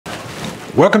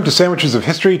Welcome to Sandwiches of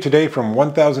History. Today from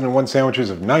 1001 Sandwiches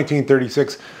of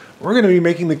 1936, we're going to be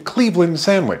making the Cleveland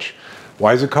sandwich.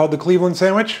 Why is it called the Cleveland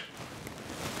sandwich?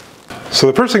 So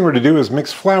the first thing we're going to do is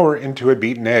mix flour into a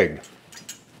beaten egg.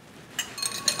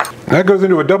 That goes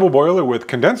into a double boiler with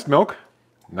condensed milk,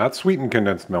 not sweetened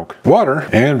condensed milk, water,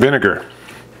 and vinegar.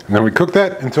 And then we cook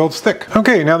that until it's thick.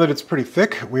 Okay, now that it's pretty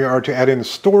thick, we are to add in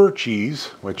store cheese,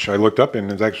 which I looked up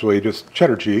and is actually just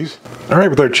cheddar cheese. All right,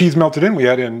 with our cheese melted in, we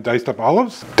add in diced up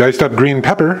olives, diced up green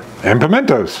pepper, and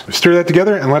pimentos. Stir that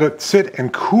together and let it sit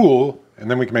and cool, and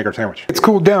then we can make our sandwich. It's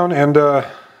cooled down, and I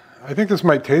think this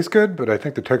might taste good, but I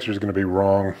think the texture is going to be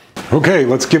wrong. Okay,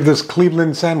 let's give this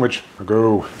Cleveland sandwich a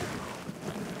go.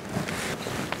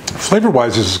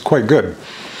 Flavor-wise, this is quite good.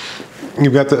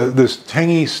 You've got this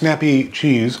tangy, snappy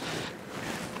cheese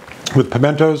with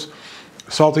pimentos,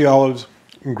 salty olives,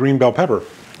 and green bell pepper.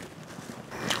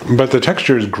 But the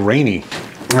texture is grainy.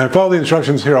 And I follow the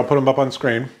instructions here. I'll put them up on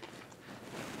screen.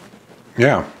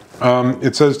 Yeah.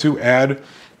 It says to add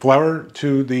flour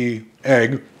to the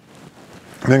egg,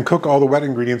 and then cook all the wet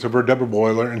ingredients over a double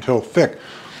boiler until thick.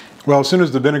 Well, as soon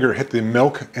as the vinegar hit the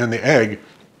milk and the egg,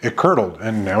 it curdled,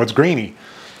 and now it's grainy.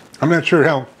 I'm not sure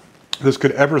how this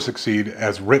could ever succeed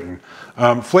as written.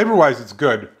 Flavor-wise, it's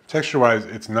good. Texture-wise,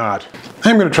 it's not.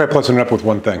 I'm going to try plussing it up with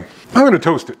one thing. I'm going to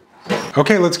toast it.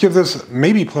 Okay, let's give this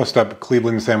maybe plussed up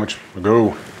Cleveland sandwich a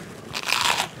go.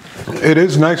 It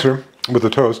is nicer with the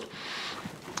toast.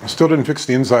 Still didn't fix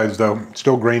the insides though.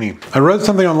 Still grainy. I read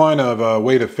something online of a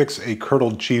way to fix a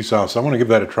curdled cheese sauce. I want to give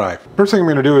that a try. First thing I'm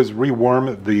going to do is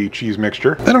rewarm the cheese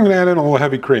mixture. Then I'm going to add in a little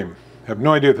heavy cream. I have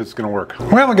no idea if it's going to work.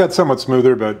 Well, it got somewhat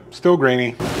smoother, but still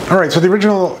grainy. All right, so the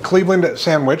original Cleveland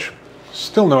sandwich,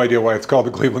 still no idea why it's called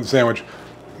the Cleveland sandwich.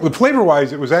 But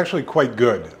flavor-wise, it was actually quite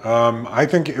good. I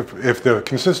think if the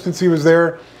consistency was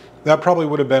there, that probably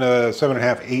would have been a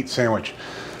 7.5, 8 sandwich.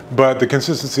 But the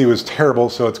consistency was terrible,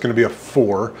 so it's going to be a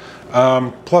 4.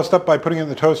 Plussed up by putting it in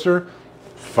the toaster,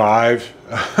 5.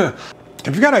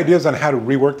 If you've got ideas on how to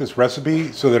rework this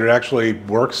recipe so that it actually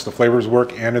works, the flavors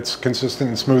work, and it's consistent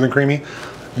and smooth and creamy,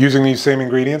 using these same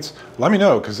ingredients, let me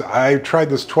know, because I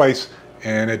tried this twice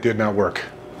and it did not work.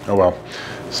 Oh well.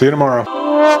 See you tomorrow.